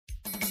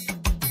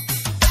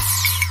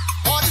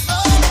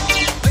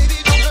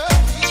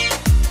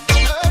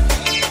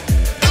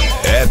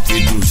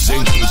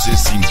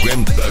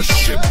F250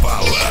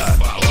 Chepala.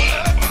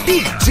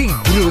 DJ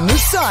Bruno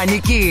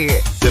Sonic.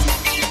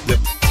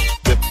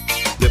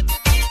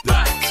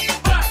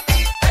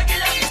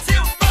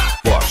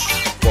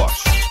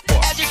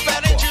 É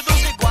diferente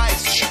dos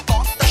iguais,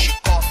 chicota,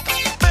 chicota.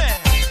 Bem,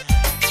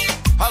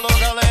 alô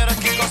galera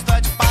que gosta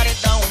de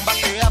paredão,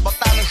 bater,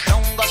 botar no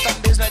chão, gosta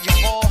mesmo é de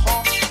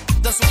forró.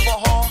 Danço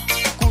forró,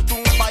 curto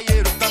um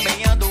paieiro,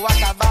 também ando a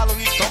cavalo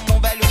e tomo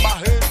um velho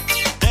barreiro.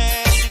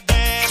 Desce,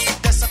 desce,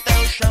 desce até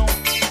o chão.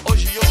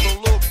 Hoje eu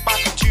tô louco pra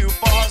curtir o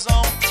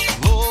forrozão.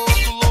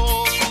 Louco,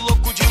 louco,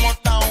 louco de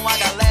montão. A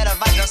galera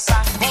vai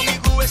dançar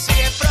comigo esse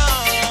refrão.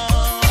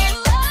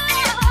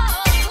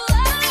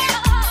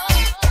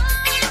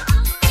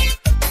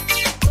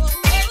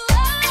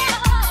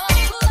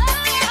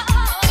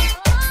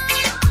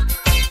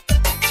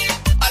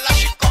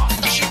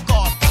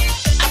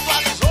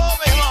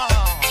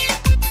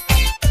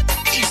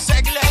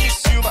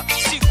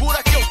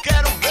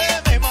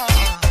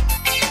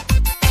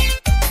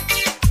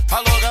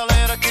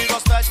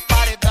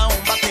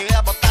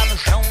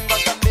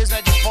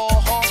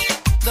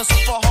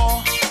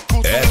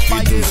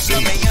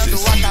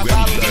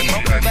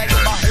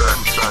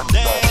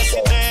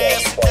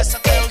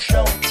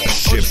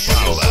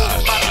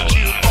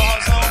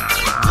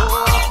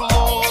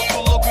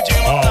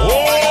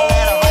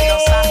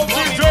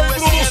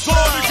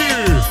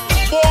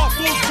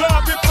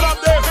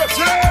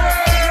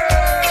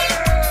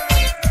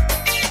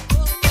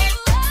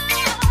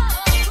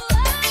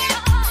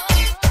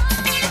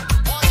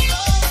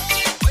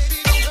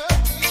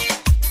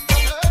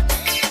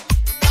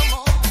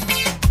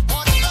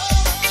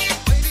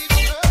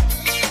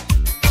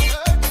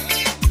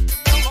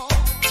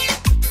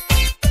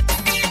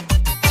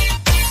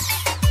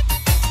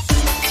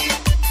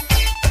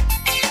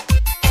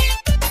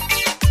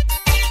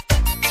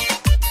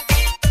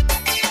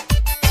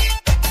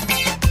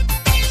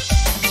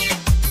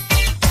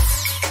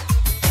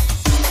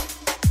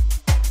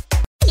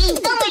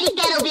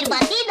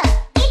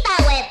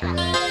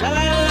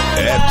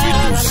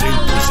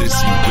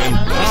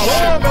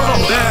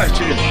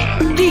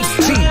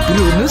 DJ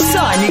Bruno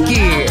Sonic.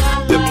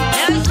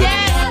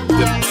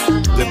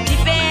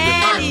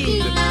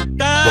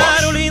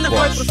 Carolina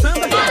foi pro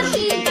samba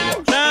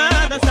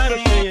pra dançar o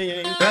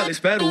xenhenhen. Ela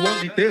espera o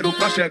ano inteiro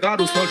pra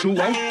chegar o São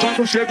João.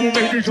 Quando chega o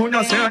mês de junho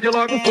acende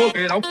logo o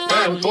fogueirão.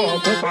 É o forró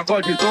com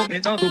pagode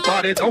dominando o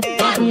paredão.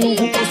 Quando o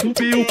vulcão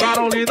subiu,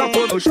 Carolina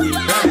foi no chão.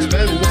 Ela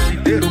espera o ano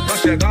inteiro pra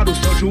chegar o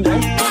São João.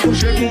 Quando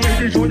chega o mês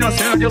de junho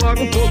acende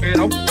logo o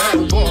fogueirão. É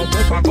o forró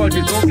com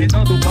pagode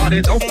dominando o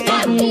paredão.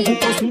 Quando o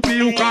vulcão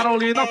subiu,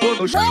 Carolina foi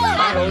no chão.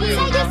 Carolina,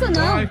 não sai disso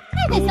não, é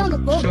invenção do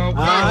povo.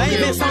 Ah, é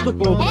invenção do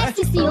povo, né?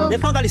 Esse senhor.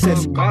 Defão, dá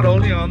licença.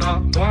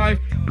 Carolina, vai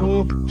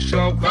no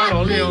chão,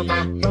 Carolina.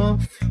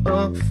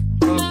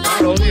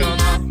 Carolina,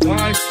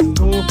 vai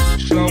no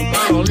chão,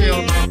 Carolina.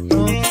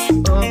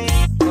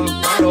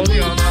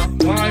 Carolina,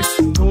 vai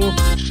no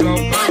chão,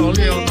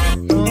 Carolina.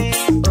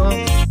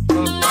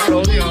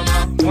 Carolina,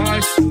 vai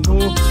no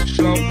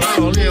chão,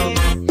 Carolina.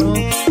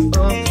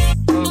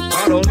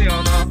 Carolina,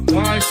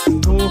 vai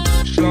no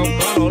chão,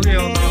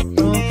 Carolina.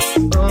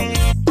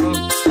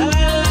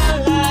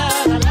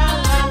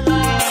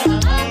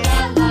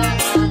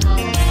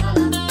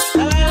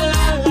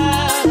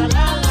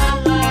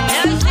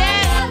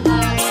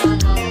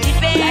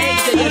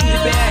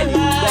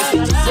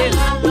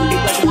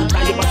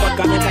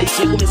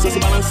 Comecei a se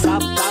balançar.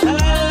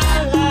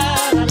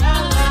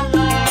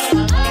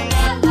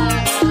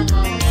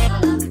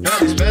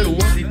 Ela espera o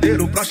ano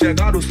inteiro pra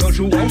chegar o São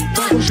João.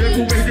 Quando chega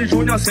o mês de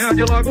junho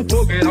acende logo o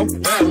fogueirão.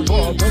 É o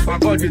forró com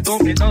pagode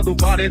dominando o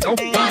paredão.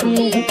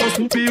 Quando o vulcão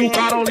subiu,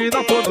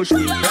 Carolina foi no chão.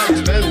 Ela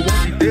espera o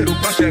ano inteiro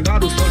pra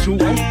chegar o São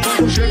João.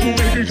 Quando chega o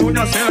mês de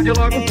junho acende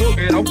logo o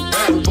fogueirão.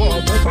 É o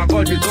forró com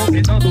pagode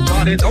dominando o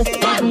paredão.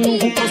 Quando o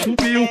vulcão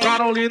subiu,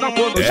 Carolina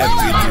foi no chão.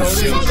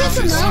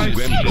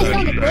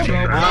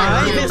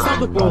 Ah, invenção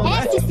do povo,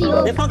 né? Esse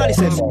senhor. Defão, dá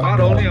licença.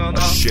 Carolina, vai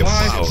no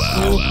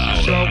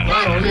chão,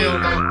 Carolina.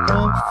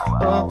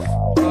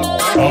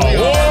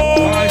 Carolina,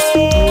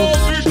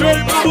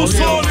 DJ Bruno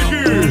Sonic.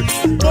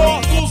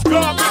 Bota os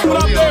cabos pra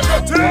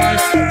derreter.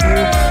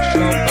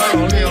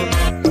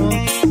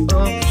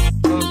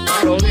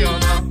 Carolina,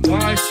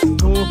 vai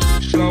no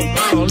chão,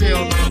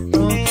 Carolina.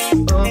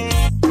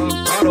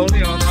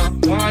 Carolina,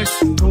 vai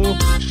no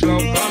chão,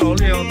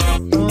 Carolina.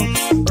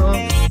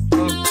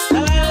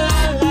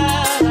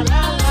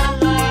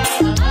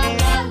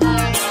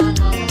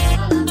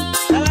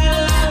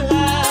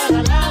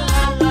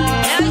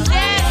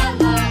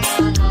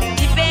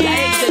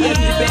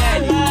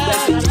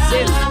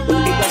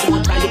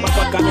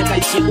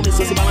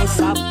 Comecei a se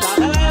balançar.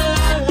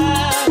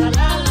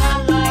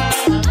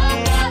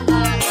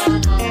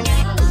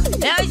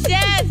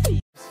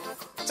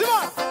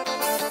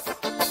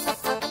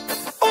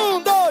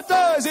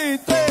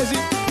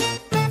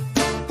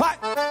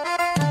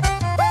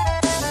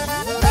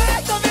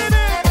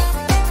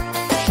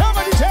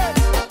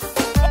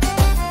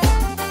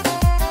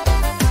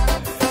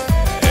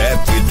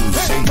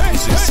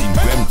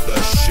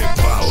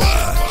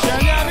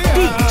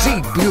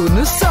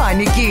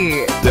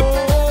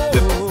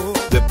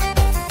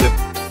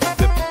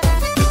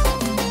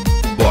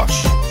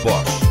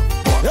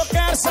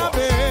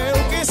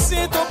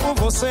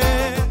 você.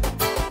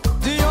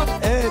 De onde...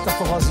 Eita,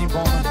 forrozinho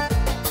bom, né?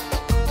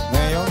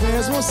 Nem eu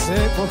mesmo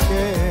sei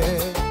porquê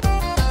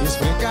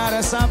explicar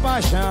essa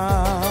paixão.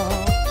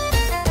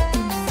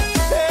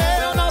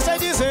 Eu não sei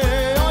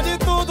dizer onde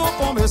tudo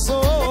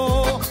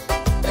começou,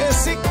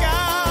 esse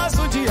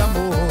caso de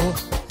amor,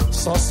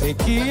 só sei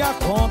que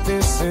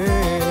aconteceu.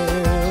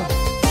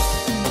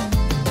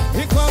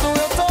 E quando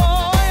eu tô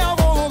em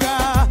algum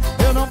lugar,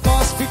 eu não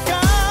posso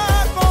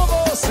ficar com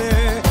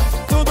você.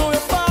 Tudo eu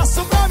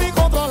faço pra me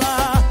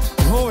controlar,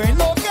 vou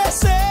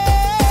enlouquecer.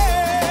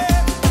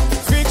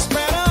 Fico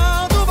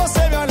esperando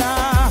você me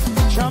olhar,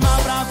 chamar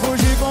pra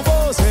fugir com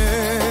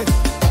você.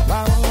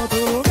 Pra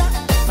outro lugar,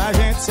 pra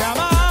gente se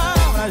amar,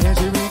 pra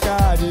gente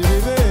brincar de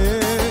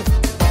viver.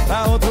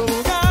 Pra outro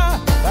lugar,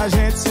 pra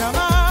gente se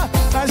amar,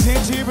 pra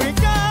gente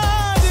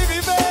brincar de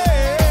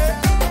viver.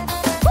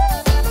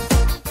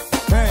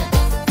 Vem.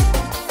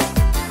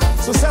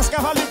 Sucesso,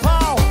 cavalo de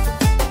pau.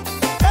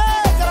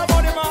 Ei, que era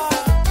bom demais.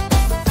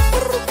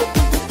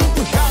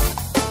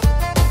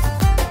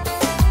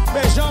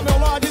 Beijão, meu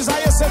Lorde,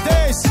 Isaías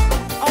CDs.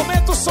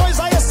 Aumenta o som,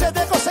 Isaías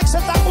CD, que eu sei que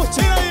você tá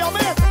curtindo aí,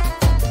 aumenta.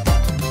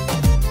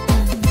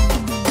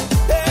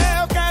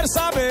 Eu quero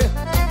saber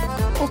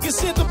o que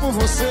sinto por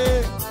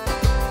você,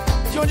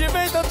 de onde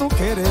vem tanto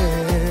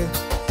querer.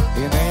 E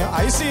nem...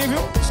 Aí sim,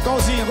 viu?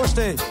 Escolzinha,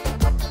 gostei.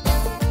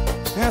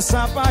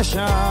 Essa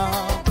paixão,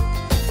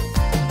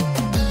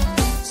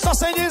 só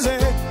sei dizer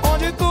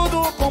onde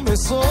tudo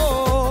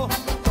começou,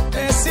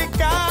 esse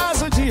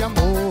caso de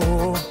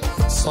amor,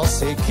 só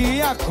sei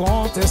que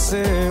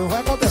aconteceu.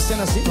 Vai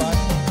acontecendo assim, vai.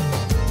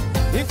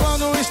 E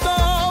quando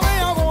estou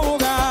em algum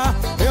lugar,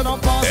 eu não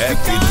posso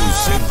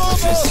ficar com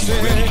você.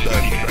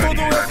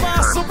 Tudo eu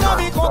faço pra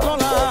me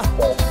controlar,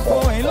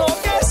 vou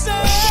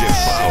enlouquecer.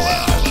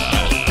 Chepala.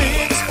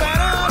 Fico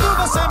esperando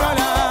você me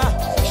olhar,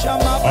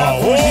 chamar pra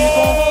fugir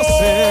com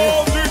você.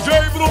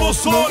 DJ Bruno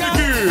Sonic.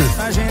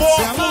 A gente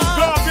se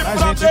amar, a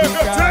gente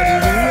brincar de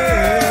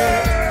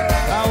viver.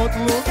 Pra outro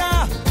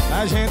lugar,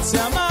 a gente se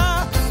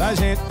amar, a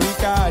gente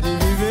brincar de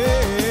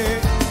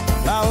viver.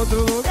 Pra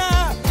outro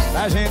lugar,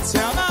 a gente se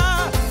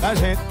amar, a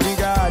gente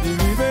brincar de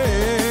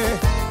viver.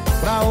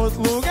 Pra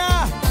outro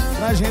lugar,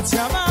 a gente se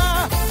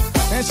amar,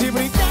 a gente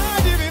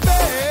brincar de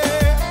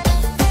viver.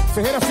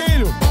 Ferreira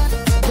Filho, um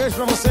beijo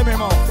pra você, meu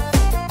irmão.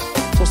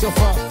 Sou seu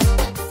fã.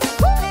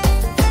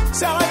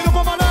 Essa é a live do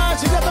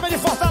comandante, diretamente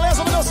de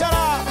Fortaleza, no meu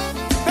Ceará.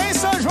 Tem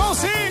São João,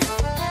 sim.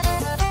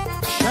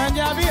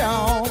 Xande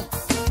Avião.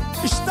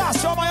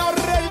 Estácio, a maior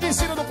rede de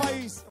ensino do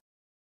país.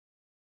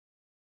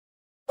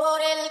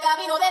 Por el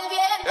camino del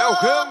viento. É o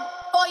quê?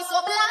 Voy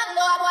soplando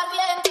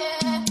aguardiente.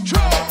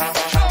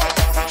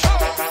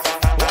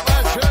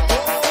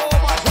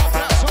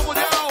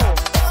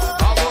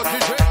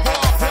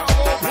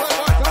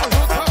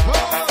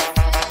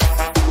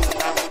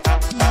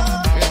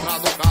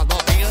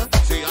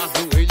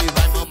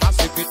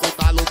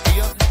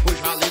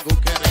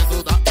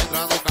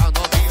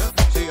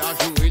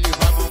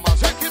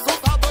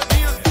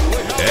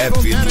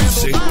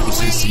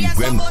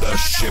 F250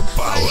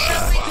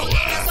 Chepala.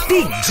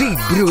 DJ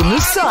Bruno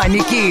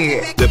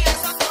Sonic.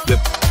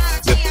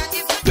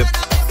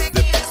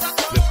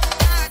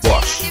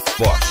 Bosch.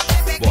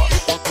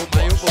 Quanto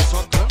mais eu vou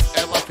socando,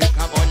 ela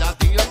fica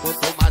molhadinha.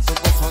 Quanto mais eu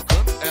vou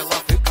socando, ela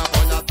fica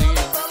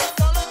molhadinha.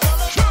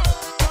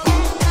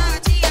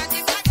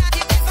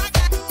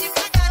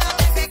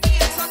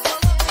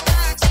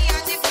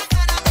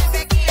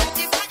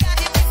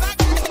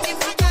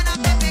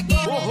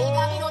 Por el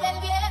camino del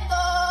viento,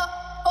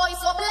 voy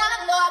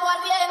soplando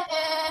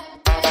aguardiente.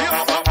 E a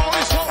mão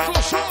e solta o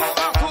som,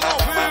 tudo ao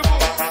vivo.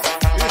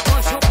 Estou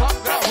chupando,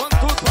 gravando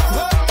tudo pra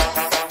ver.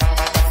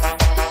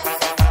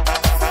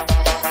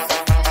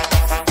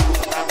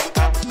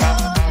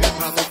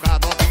 Entra no carro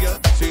novinha,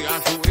 se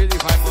ajoelha e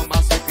vai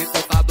mamar, sei que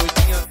tu tá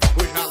doidinha. O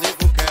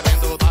jalico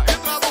querendo dar.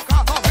 Entra no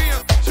carro novinha,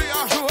 se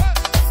ajoelha,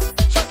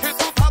 sei que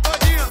tu tá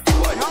doidinha. O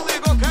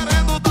jalico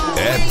querendo dar.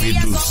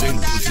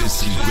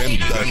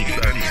 F250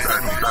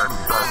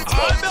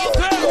 Ai meu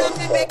Deus!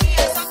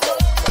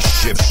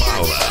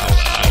 Chepala.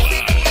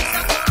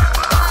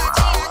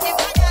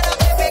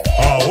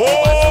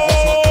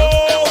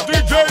 Aô,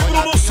 DJ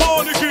Bruno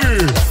Sonic.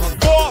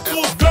 Bota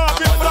os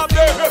graves pra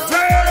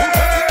derreter.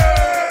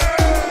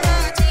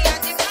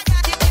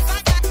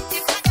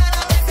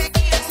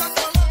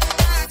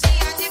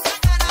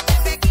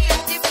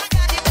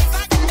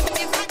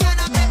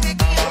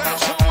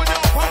 Pressão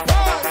União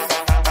Papai,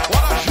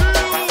 bora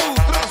Gil,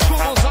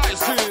 transforma os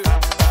ice.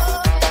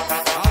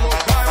 Alô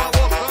Caio,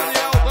 alô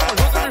Daniel, tamo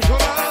junto e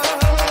misturado.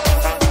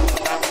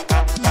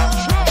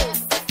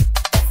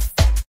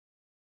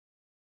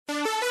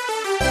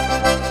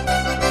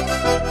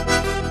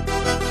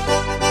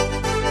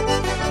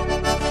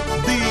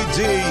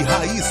 DJ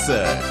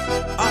Raíssa,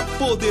 a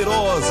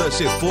poderosa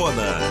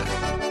chefona.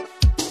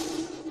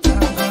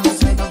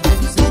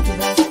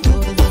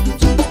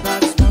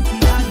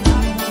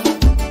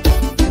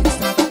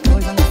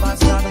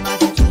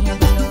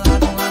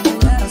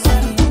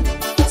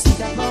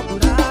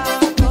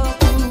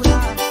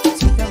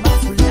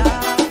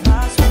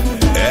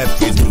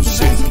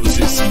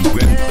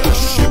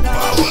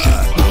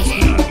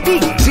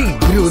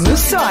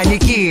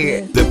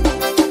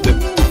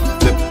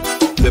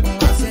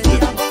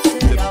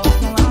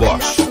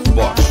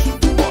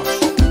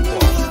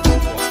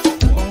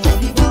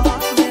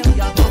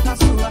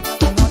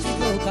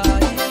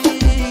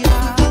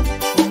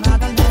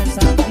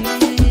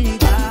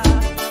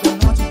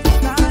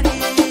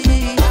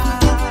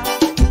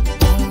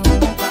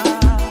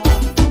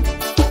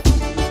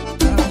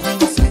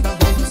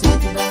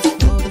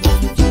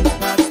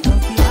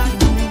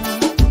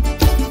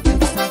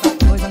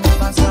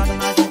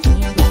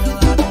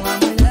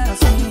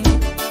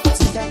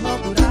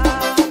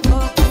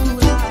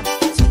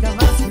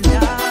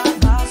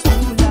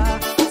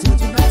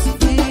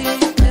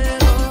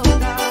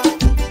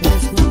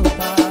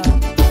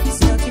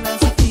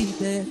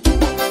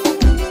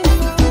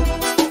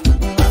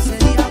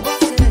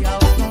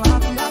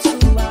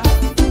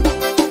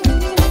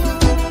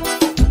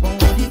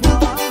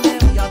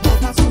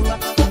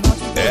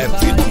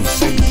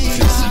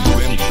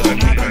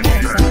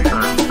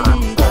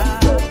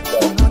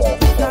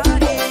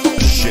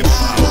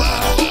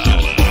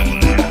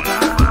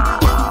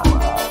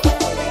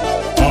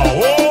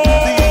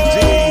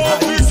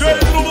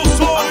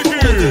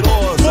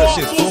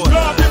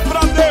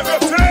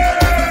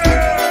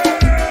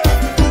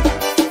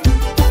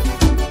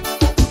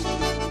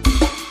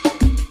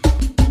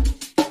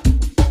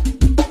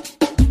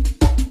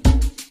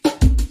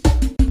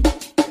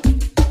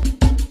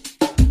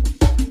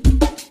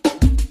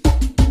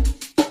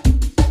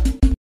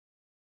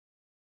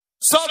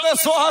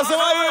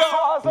 sorrazão aí, ó.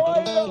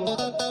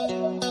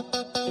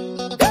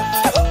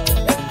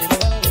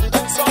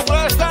 Só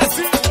presta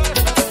assim.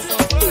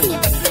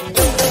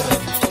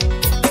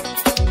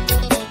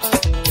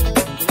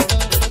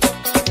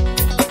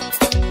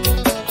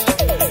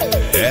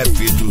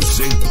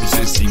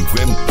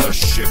 F250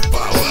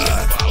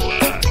 Chepala.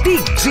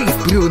 DJ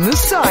Bruno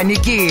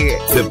Sonic.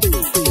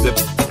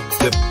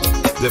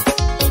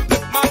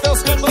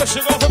 Matheus cantou,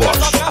 chegou, foi pra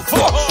tocar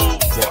forró.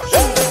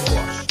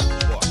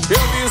 Eu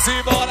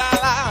disse bora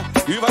lá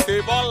e vai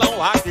ter bolão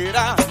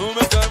raqueira. No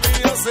meu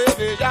caminho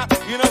cerveja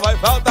e não vai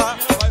faltar.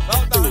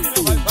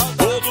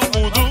 Todo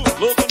mundo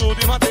louco no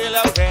de mantelha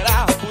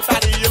alqueira.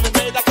 Putaria no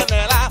meio da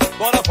canela.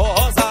 Bora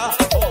forrosa.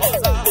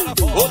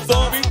 Ô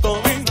tome,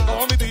 tome,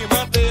 tome de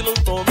mantelo,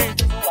 tome.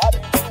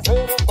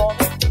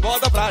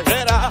 Bota pra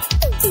gerar.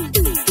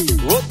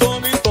 Ô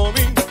tome,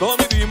 tome,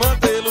 tome de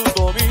mantelo,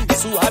 tome.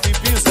 Sua de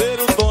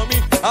piseiro,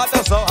 tome. Até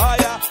o sol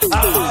raia.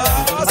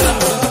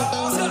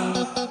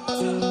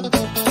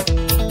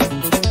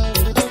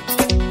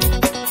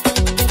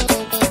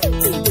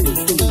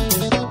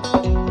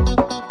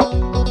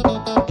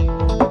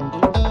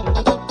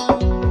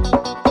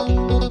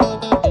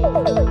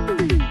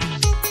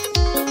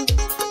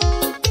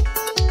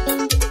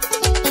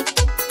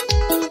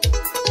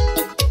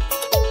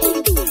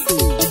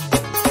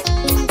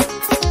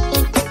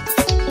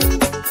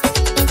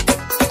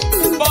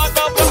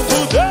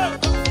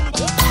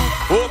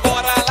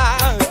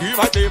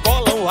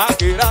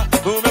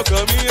 No meu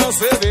caminho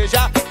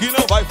cerveja que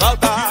não vai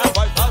faltar.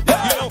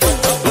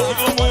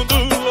 Todo mundo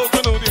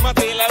louco no de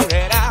mantelha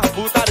era.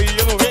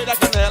 Putaria no meio da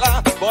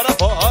canela. Bora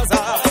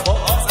forrosa.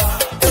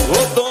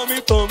 Ô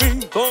tome,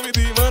 tome, tome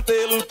de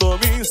mantelo,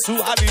 tome.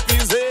 Suave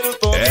piseiro,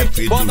 tome.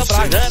 Bota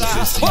pra gerar. Ô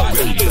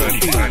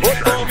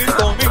tome,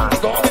 tome,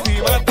 tome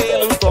de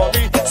mantelo,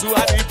 tome.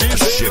 Suave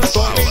piseiro,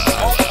 tome.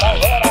 Bota pra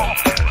gerar.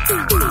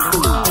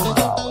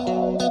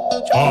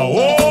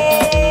 Aô!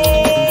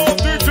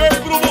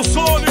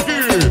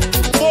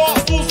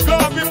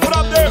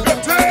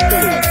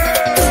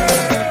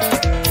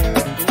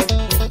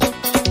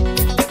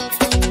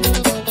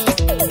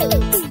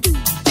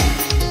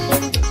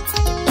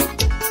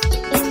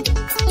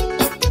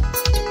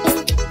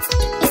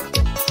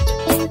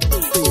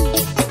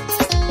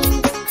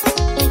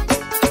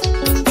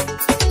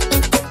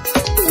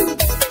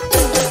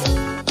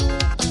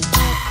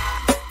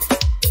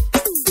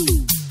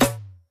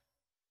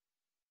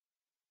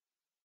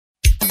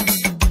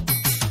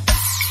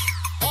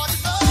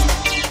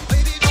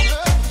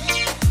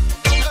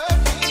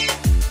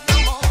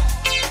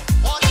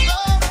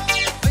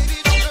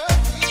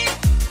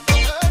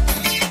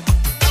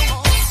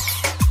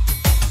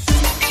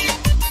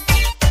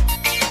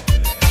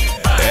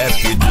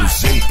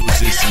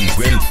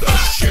 F250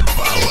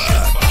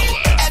 Chepala.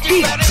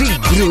 DJ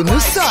Bruno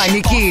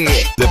Sonic.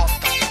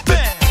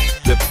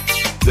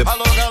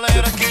 Alô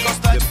galera que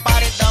gosta de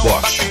paredão.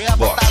 Bater a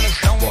botar no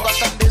chão,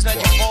 gosta mesmo é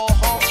de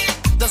forró.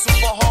 Danço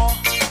forró,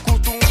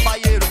 curto um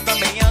paieiro.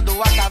 Também ando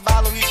a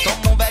cavalo e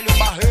tomo um velho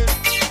barreiro.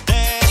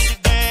 Desce,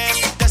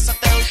 desce, desce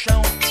até o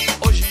chão.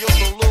 Hoje eu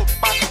tô louco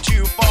pra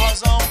curtir o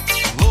forrozão.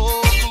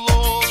 Louco,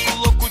 louco,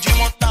 louco de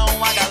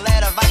montão. A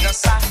galera vai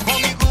dançar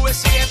comigo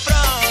esse refrão.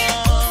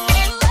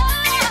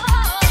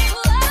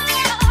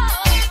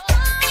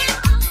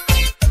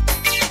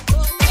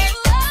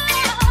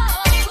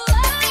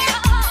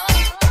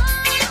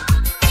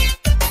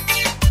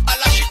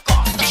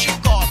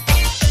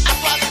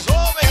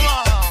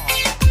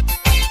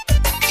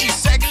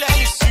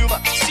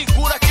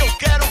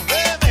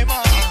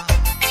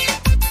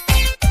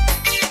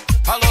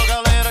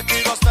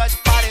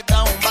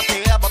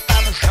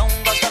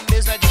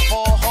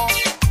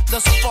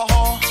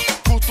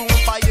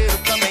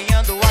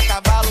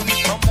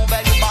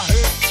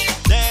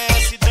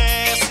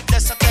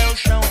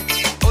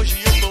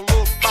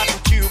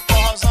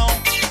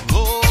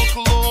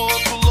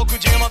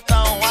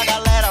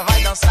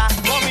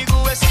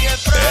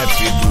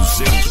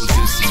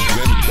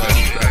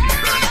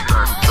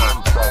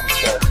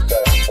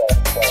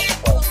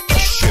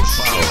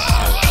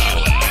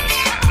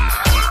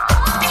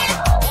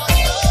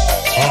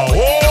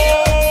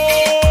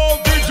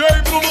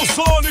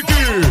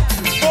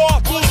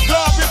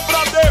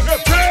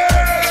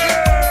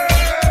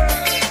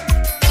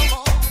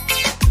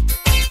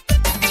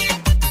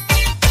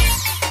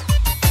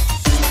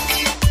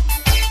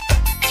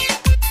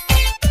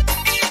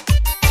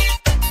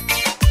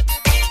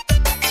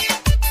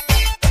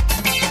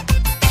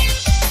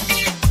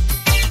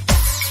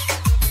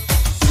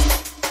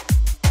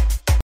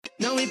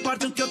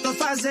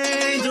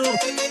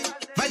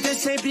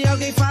 Sempre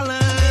alguém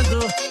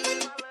falando.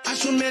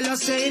 Acho melhor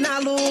cê ir na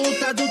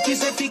luta do que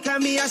cê ficar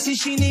me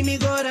assistindo e me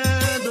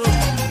gorando.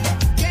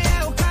 Quem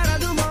é o cara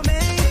do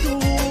momento?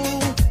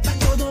 Tá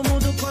todo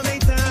mundo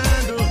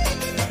comentando.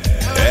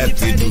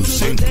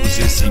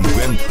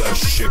 F250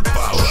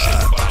 Chepala.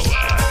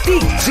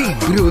 DJ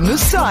Bruno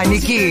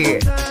Sonic.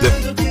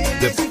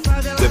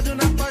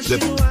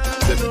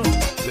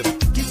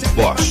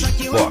 Bosch.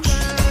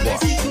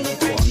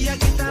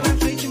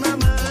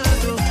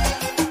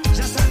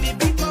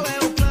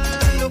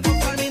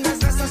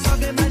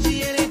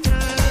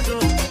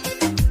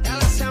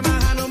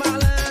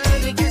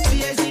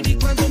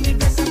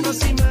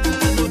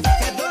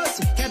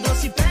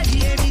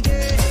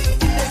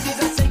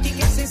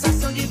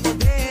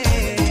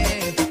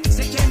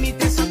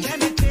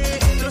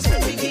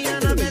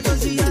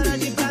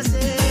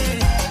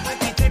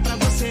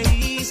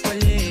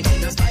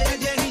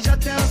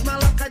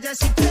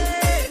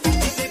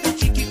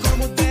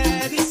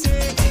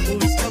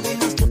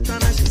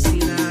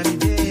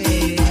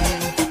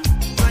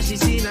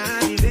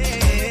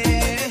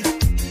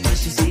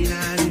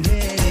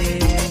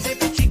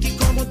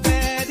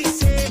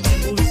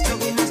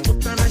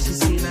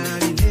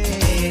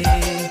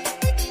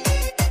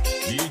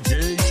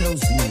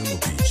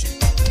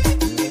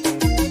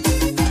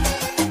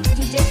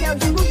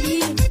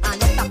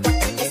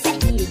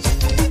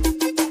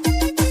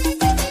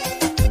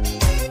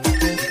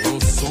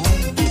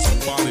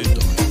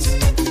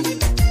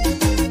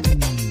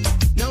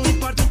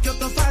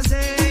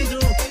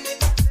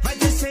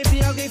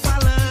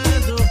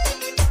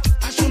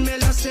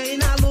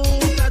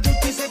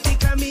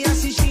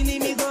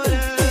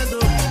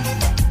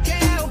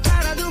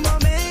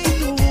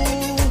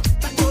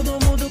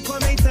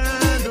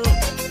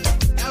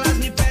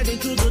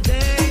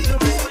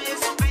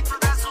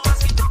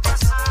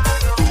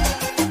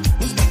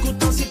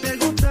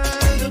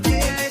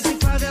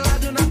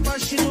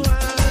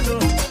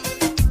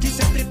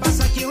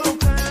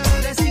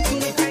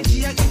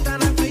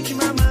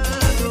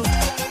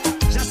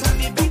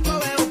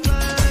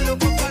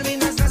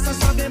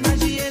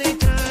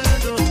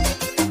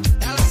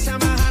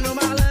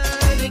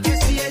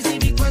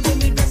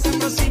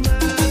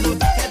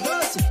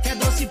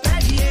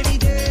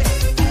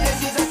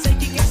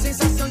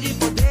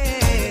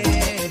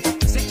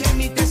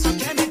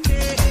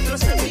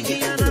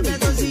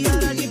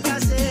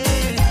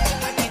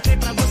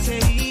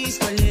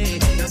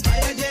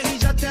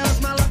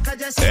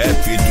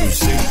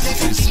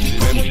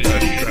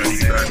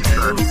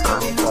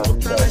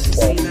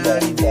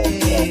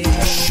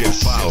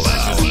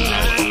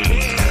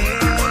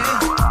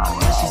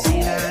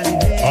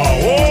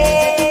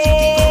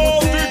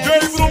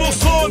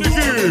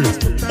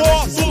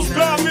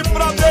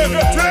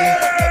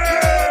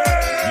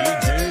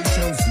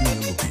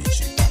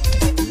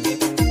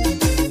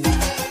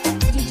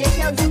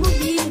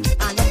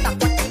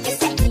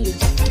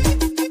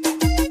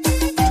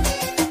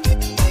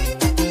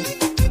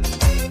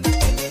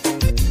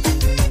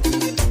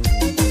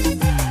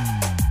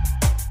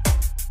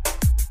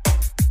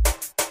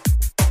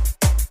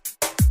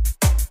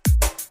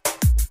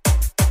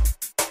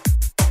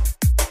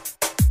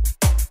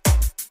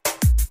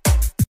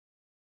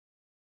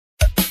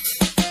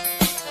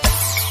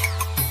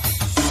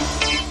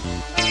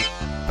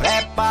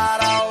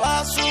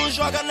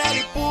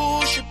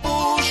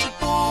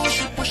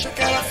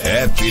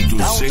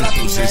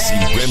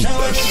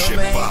 F250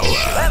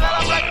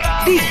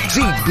 Chepala.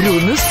 DJ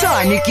Bruno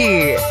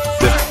Sonic.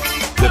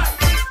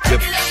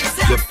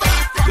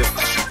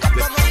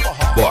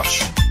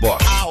 Bosch.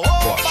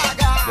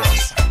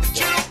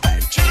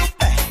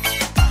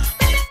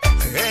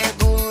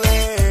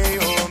 Regulei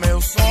o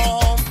meu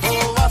som,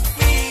 tô a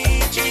fim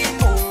de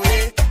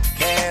moer.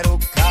 Quero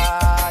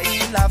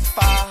cair na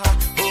farra,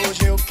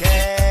 hoje eu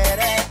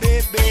quero é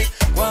beber.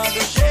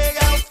 Quando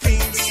chega o fim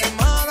de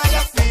semana já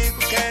fico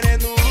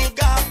querendo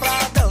lugar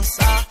pra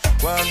dançar.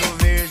 Quando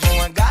vejo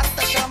uma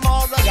gata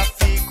charmosa já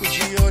fico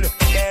de olho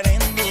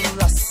querendo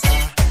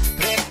laçar.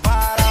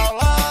 Prepara o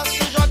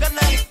laço, joga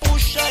nela e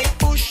puxa e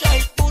puxa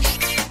e puxa,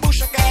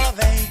 puxa que ela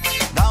vem.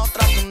 Dá um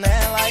trato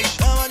nela e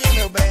chama de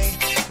meu bem.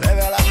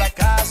 Leva ela pra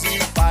casa e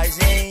faz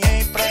em.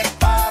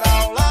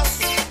 Prepara o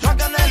laço,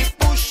 joga nela e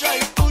puxa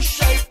e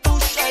puxa e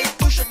puxa e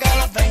puxa que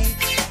ela vem.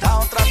 Dá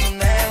um trato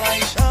nela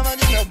e chama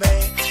de meu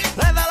bem.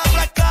 Leva ela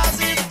pra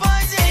casa e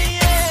faz em.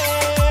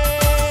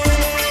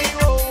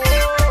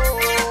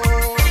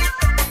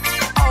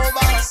 Ao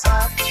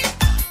balançar.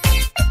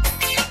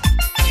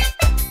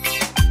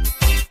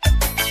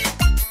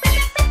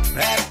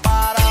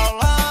 Prepara o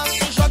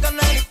laço, joga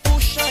nela e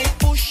puxa e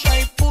puxa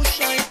e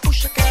puxa e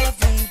puxa que ela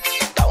vem.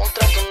 Dá um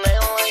trato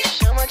nela e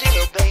chama de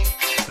meu bem.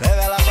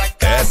 Leva ela pra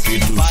casa e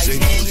faz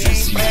em.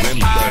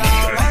 Prepara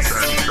o laço,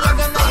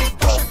 joga nela e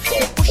puxa e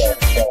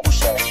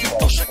puxa e puxa e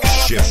puxa que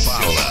ela vem.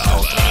 Chepala. Dá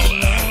um trato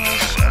nela e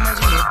chama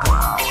de meu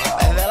bem.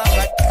 Leva ela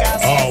pra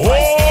casa e Aô, faz em.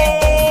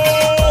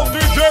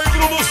 DJ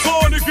Bruno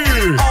Sonic.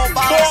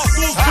 Bota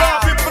os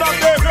grave pra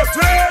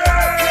derreter.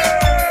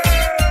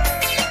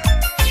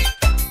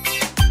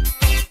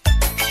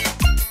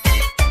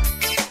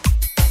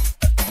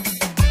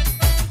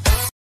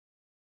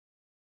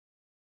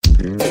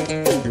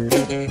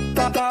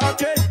 Tá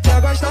ok, tá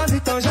gostosa,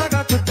 então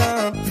joga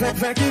tutão.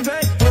 Vem que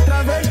vem,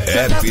 outra vez.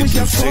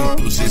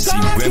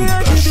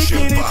 F250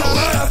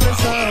 Chepala.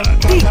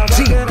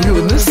 DJ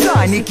Bruno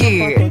Sonic.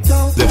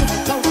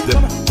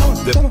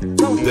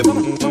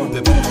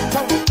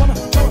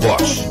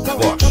 Bosch.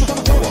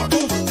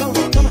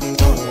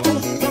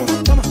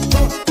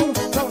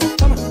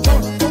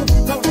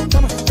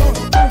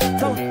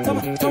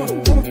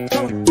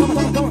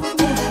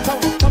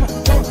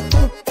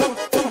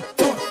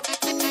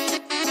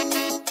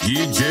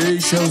 DJ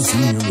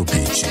Chãozinho no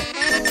beat.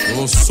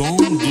 O som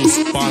dos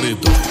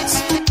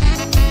paredões.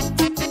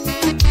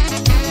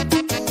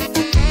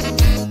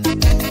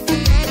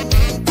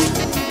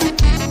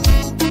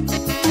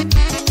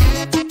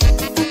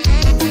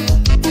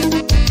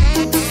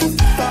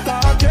 Tá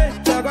ok,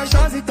 tá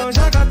gostosa, então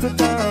joga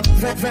tutão.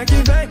 Vem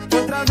que vem,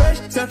 outra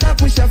vez, senta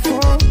pro chefão.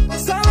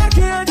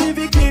 Salaquinha de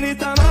biquíni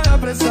tá na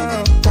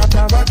pressão.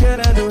 Tava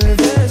querendo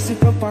rever esse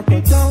teu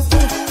pacotão.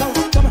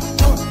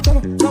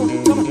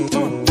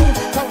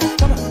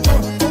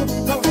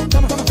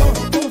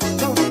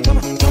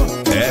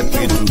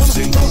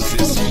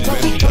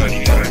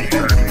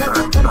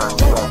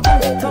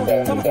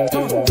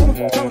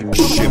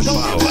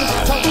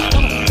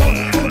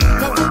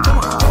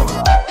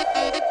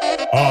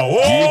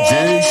 Aô,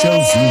 DJ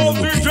Chãozinho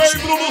no DJ beat.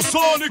 Bruno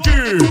Sonic.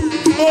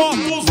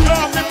 Bota os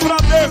grave pra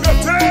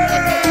derreter.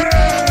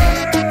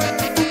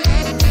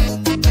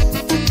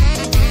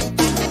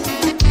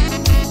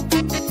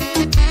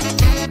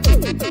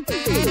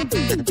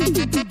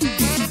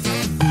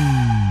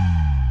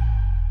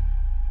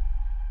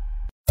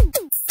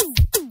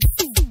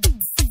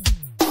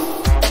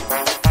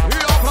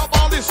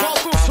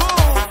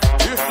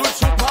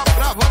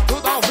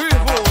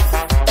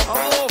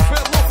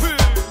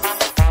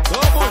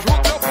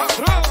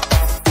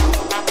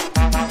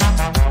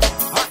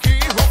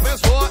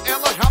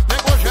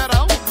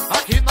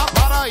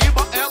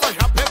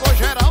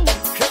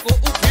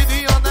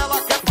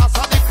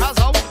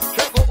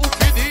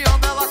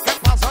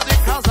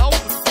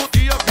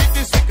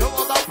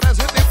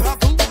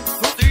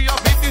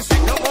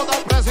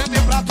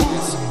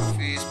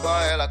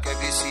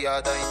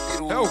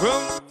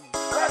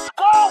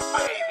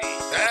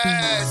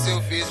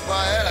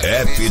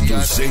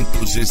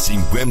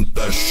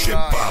 F250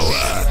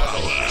 Chepala.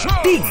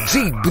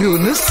 DJ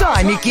Bruno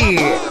Sonic.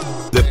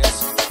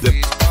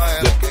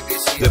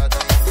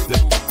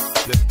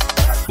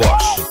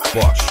 Bosch.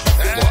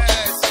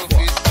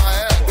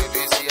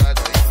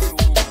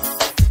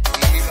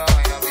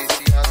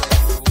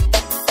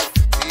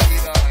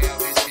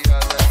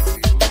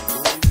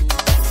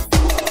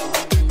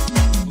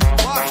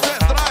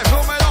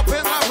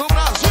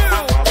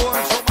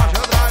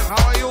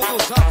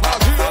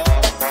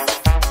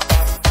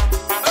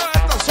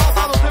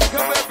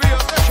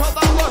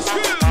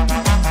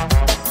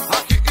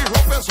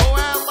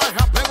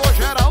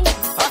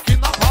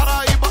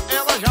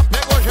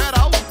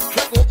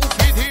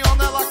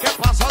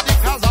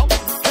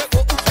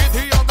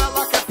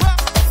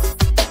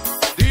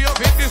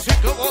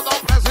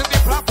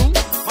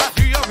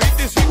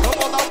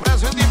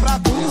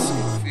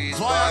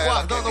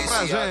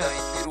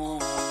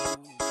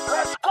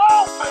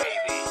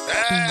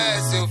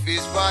 eu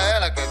fiz pra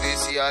ela que é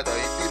viciada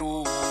em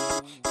peru.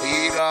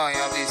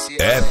 piranha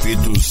viciada.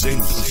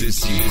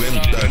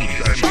 F250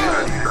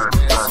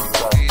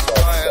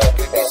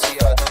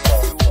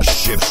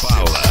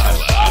 Chepala.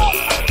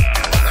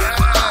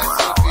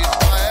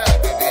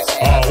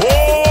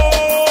 Aô,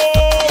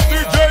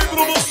 DJ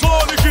Bruno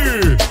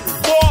Sonic,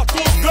 bota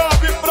os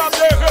grave pra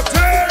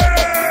derreter.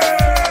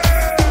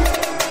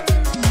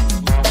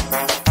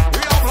 E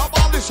a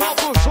trabalho e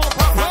solta o som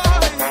pra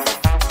vai.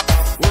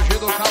 Hoje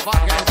do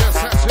cavaco é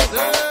 17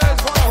 CDs,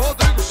 bora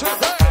Rodrigo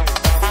CD.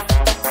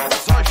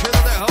 Só cheira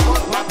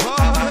derramando pra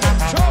vai.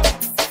 Show!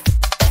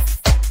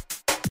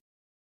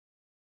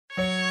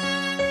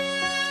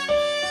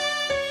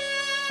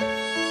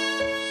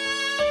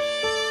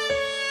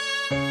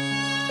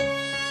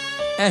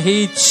 É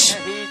hit.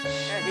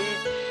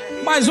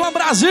 Mais uma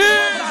Brasil.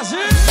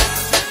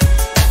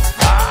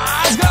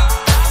 Rasga.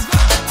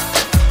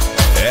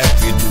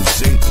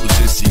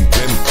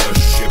 F250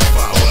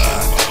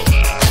 Chepala.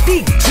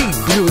 DJ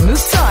Bruno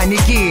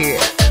Sonic.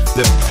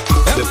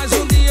 É mais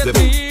um dia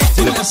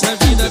triste nessa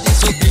vida de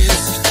solteiro.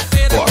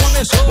 Sexta-feira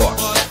começou,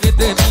 pode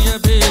ter dia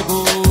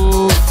bebo.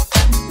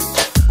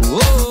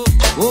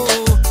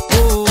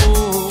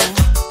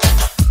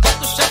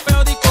 Bota o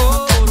chapéu de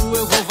couro,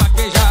 eu vou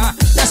vaquejar.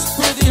 Desce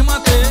pro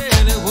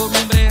desmantelo, eu vou me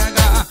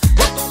embriagar.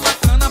 Vou tomar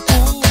cana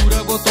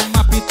pura, vou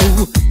tomar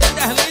pitu. Tem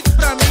 10 litros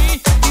pra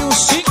mim e uns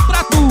 5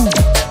 pra tu.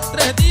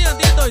 3 dias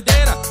de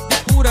doideira, de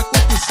pura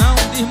curtição.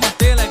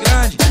 Desmantelo é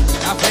grande,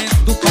 na frente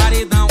do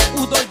paredão.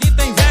 Os doidinhos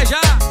tem inveja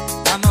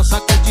da nossa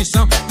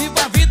curtição.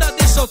 Viva a vida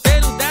de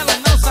solteiro, dela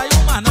não saiu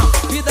mais não.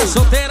 Vida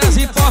solteiras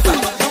importa,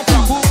 não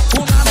preocupo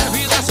com nada.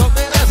 Vida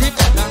solteiras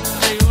importa, no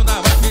meio da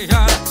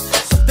vaquejada.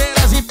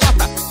 Solteiras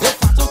importa, eu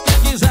faço o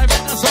que quiser.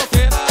 Vida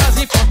solteiras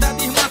importa,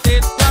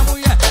 desmantelo com a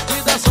mulher.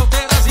 Vida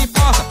solteiras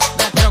importa,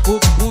 não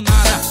preocupo com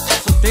nada.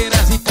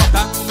 Solteiras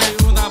importa, no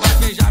meio da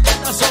vaquejada.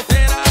 Vida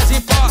solteiras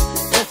importa,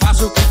 eu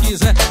faço o que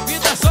quiser.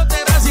 Vida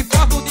solteiras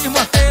importa, o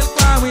desmantelo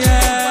com a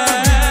mulher.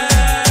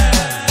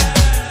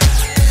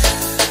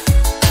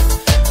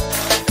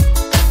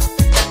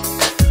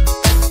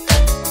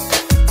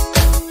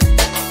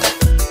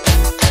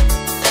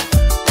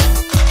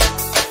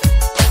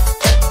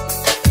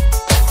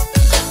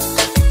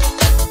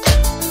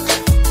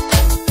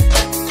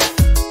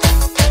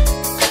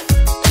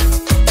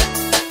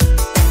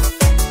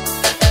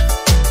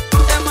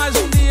 É mais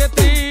um dia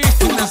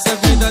triste nessa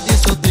vida de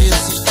solteiro.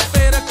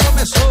 Sexta-feira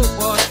começou,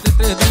 pode ter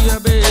 3 dias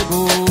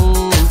bebo.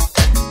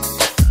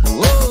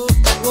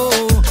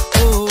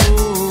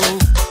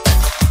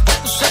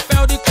 Bota o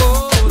chapéu de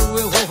couro,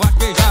 eu vou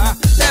vaquejar.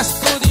 Desce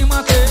pro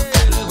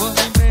desmantelo, eu vou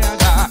me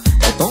embriagar.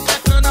 Vou tomar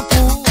cana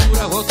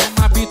pura, vou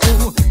tomar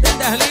pitu. Tem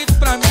 10 litros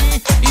pra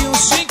mim e uns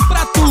 5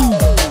 pra tu.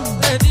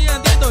 3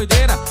 dias de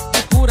doideira,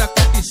 de pura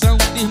curtição.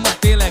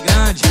 Desmantelo é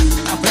grande,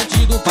 na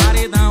frente do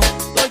paredão.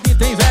 Doidinho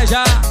tem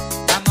inveja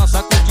da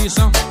nossa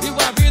curtição.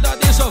 Viva a vida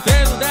de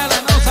solteiro,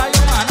 dela não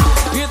saiu mais não.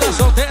 Vida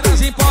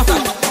solteiras importa,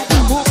 não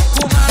preocupo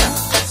com nada.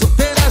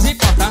 Solteiras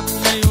importa, no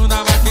meio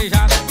da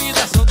vaquejada.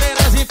 Vida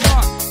solteiras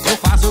importa, eu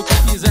faço o que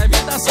quiser.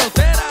 Vida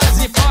solteiras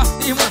importa,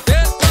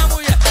 desmantelo com a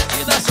mulher.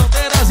 Vida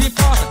solteiras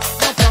importa,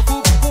 não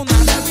preocupo com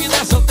nada.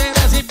 Vida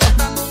solteiras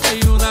importa, no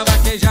meio da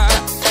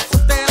vaquejada.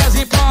 Solteiras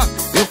importa,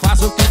 eu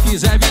faço o que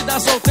quiser. Vida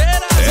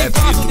solteiras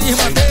importa,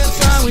 desmantelo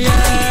com a mulher.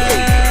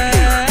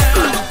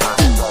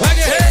 Vai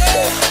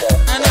guerreiro,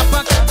 é na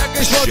pancada que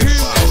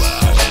explodiu.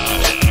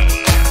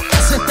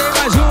 Acertei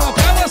mais uma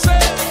pra você.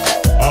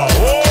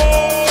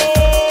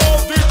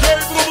 Aô, DJ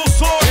Bruno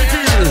Sonic,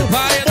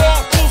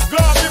 bota os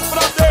grave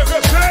pra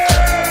derreter.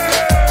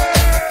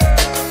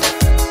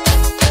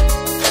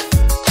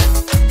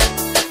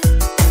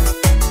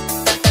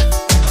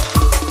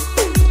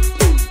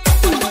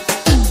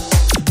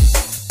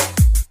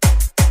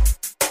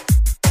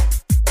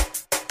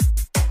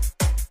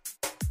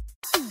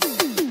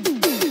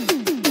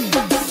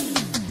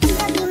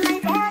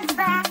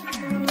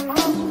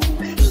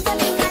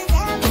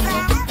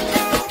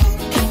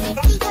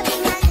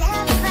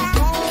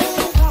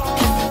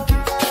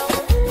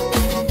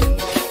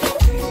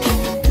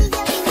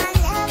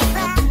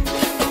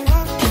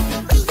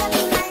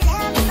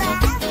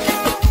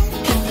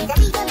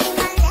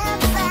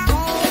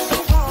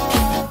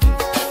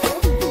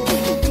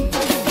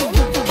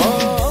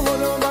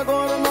 Olhando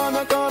agora na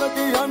minha cara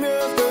que já me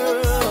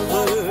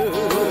esqueceu.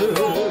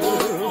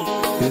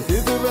 E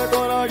se tiver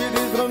coragem,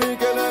 diz pra mim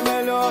que ele é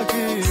melhor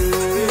que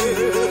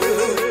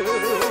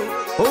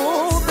eu.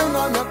 Ontem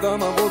na minha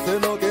cama você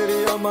não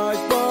queria mais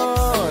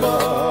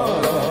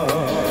parar.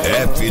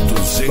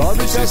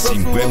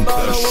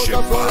 F250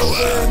 Chepala.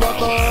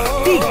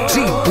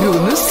 DJ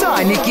Bruno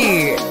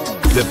Sonic.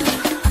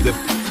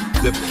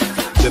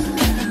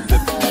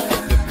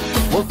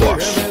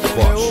 Bosch.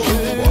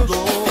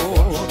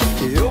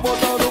 E eu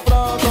botando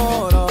pra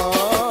adorar.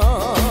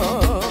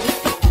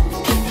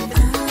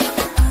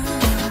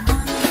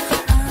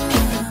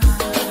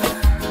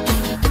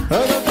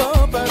 Ela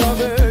tá pega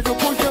beijo,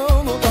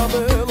 puxão no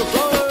cabelo,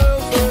 só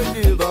eu sei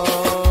que dá.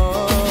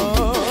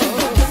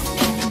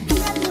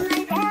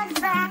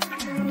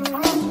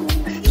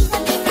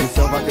 Isso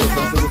é uma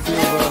questão do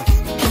ciúme.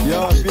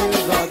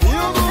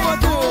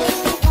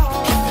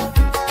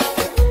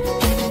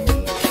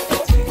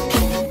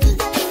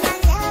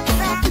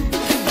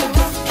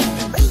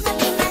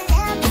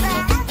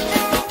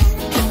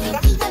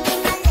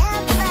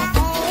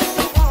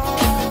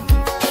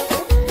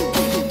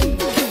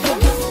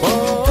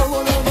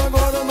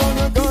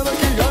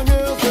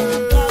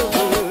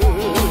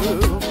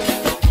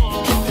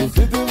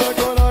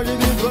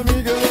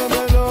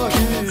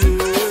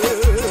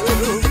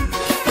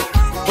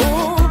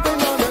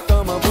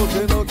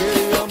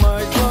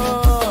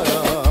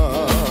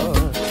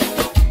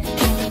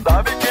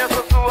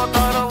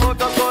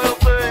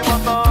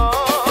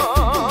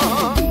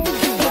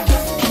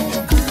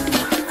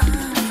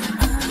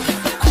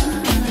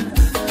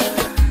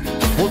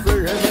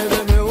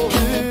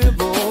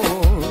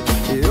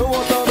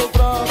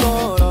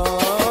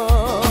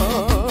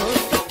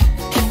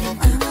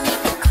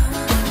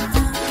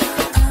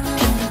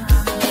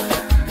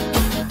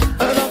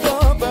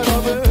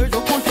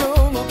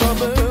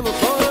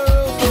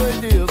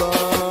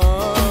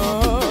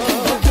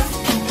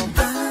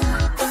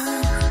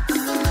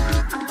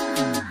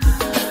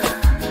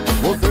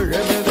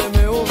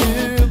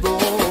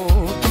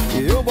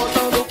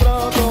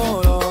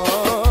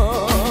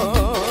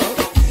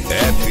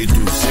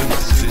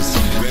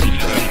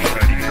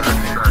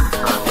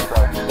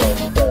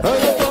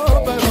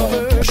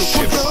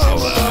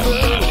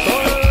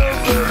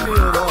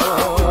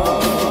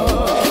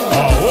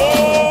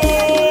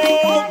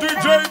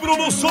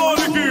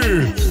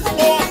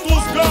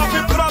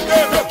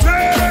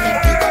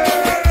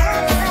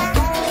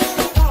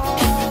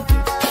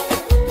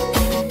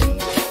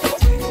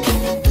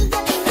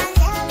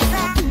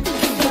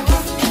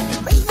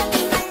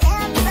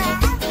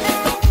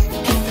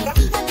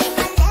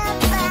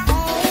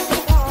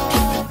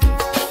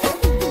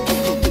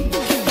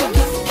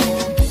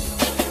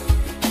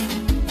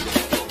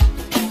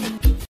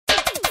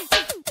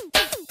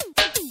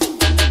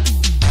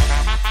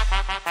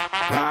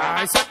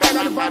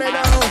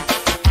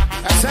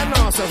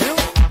 nossa, viu?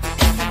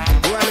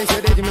 O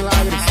LCD de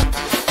milagres.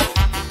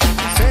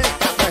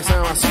 Senta a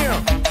pressão assim, ó.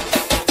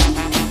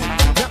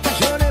 Me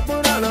apaixonei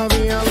por uma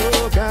novinha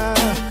louca.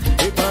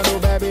 E quando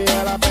bebe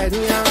ela perde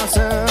a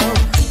noção.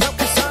 Não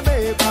quer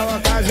saber qual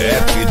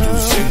ocasião.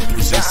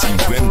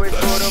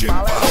 F250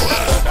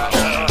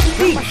 Chepala.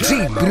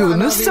 DJ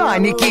Bruno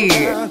Sonic.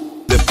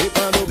 E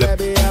quando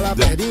bebe ela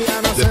perde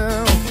a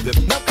noção.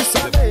 Não quer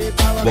saber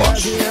qual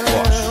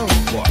ocasião.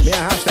 Me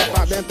arrasta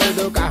pra dentro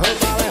do carro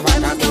pra levar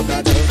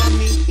catucadão.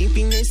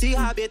 Empina esse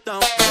rabetão,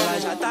 ela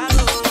já tá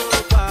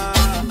louca.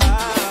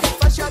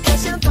 Faixa até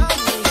sentar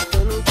em mim,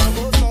 eu nunca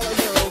vou falar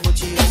não, vou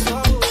tirar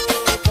sua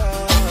roupa.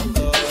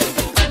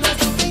 Vai na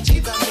frente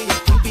da mim,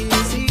 empina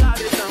esse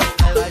rabetão,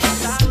 ela já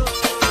tá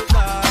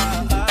louca.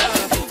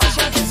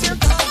 Faixa até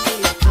sentar em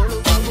mim, eu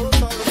nunca vou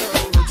falar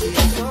não, vou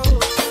tirar sua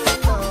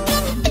roupa.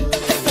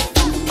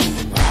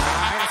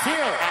 Vai assim,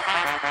 ó.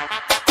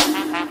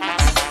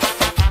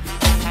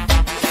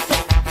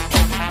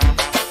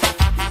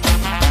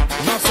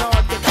 Nossa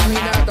ótica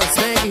caminhada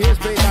tem que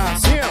respeitar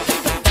assim, ó.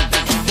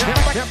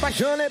 Me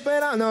apaixonei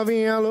pela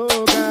novinha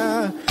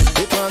louca.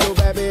 E quando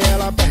bebe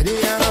ela perde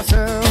a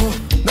noção.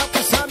 Não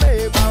quer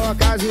saber qual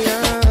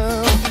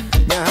ocasião.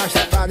 Me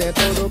arrasta pra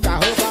dentro do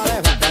carro pra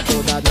levar pra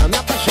toda dama. Me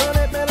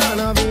apaixonei pela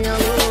novinha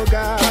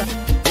louca.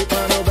 E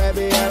quando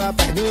bebe ela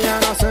perde a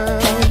noção.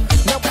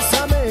 Não quer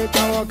saber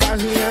qual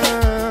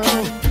ocasião.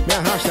 Me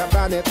arrasta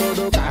pra dentro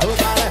do carro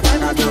pra levar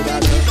pra toda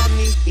dama.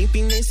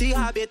 Empina esse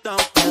rabetão,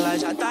 ela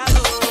já tá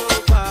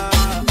louca.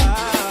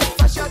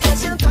 Faixa até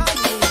sentar em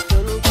mim,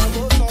 eu nunca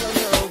vou falar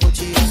não, vou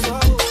tirar sua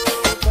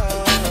roupa.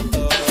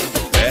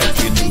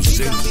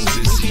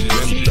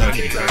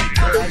 F250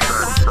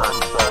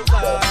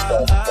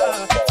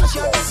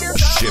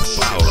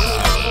 Chepala.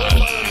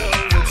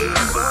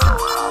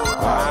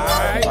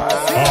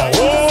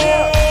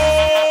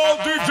 Aô,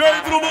 DJ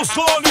Bruno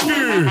Sonic,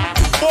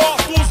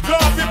 bota os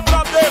graves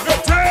pra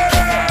derreter.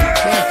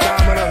 Vem cá,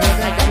 mano,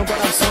 vem cá no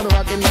coração do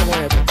vaqueiro, não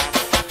aguenta.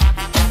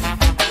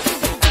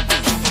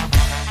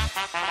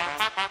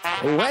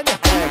 O Éder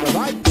pega,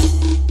 vai.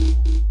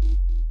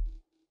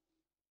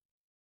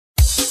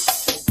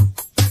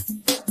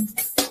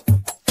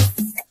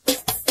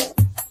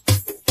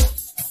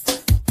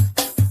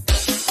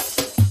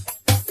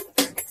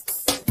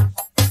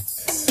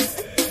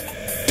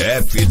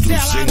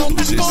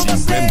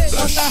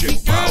 F250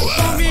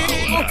 Chepala.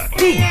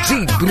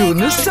 DJ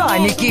Bruno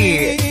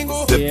Sonic.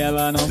 Se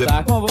ela não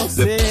tá com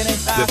você, nem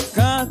tá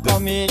ficando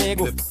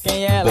comigo.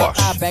 Quem ela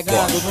tá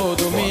pegando no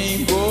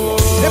domingo?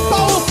 É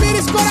Paulo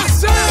Pires,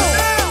 coração!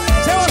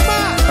 Seu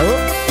Osmar!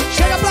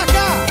 Chega pra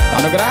cá! Tá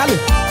no gralho?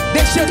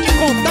 Deixa eu te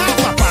contar,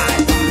 papai!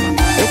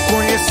 Eu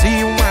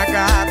conheci uma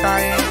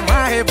gata em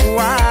uma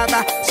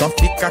revoada. Só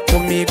fica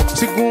comigo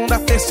segunda,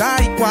 terça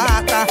e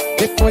quarta.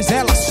 Depois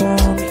ela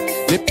some.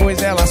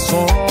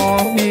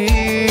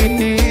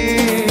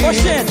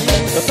 Oxente,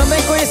 eu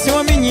também conheci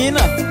uma menina.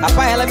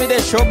 Rapaz, ela me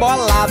deixou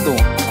bolado.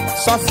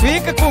 Só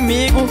fica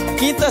comigo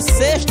quinta,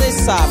 sexta e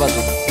sábado.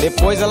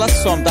 Depois ela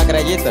some, tá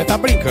acredita? Você tá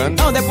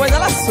brincando? Não, depois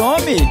ela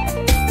some.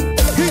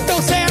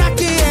 Então será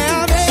que é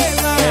a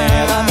mesma? É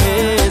ela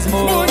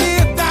mesmo.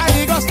 Bonita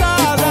e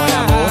gostosa. Põe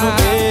amor no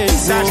beijo.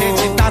 Se a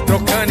gente tá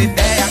trocando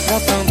ideia,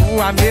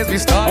 contando a mesma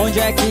história. Onde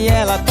é que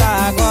ela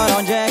tá agora?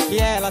 Onde é que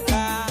ela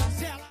tá?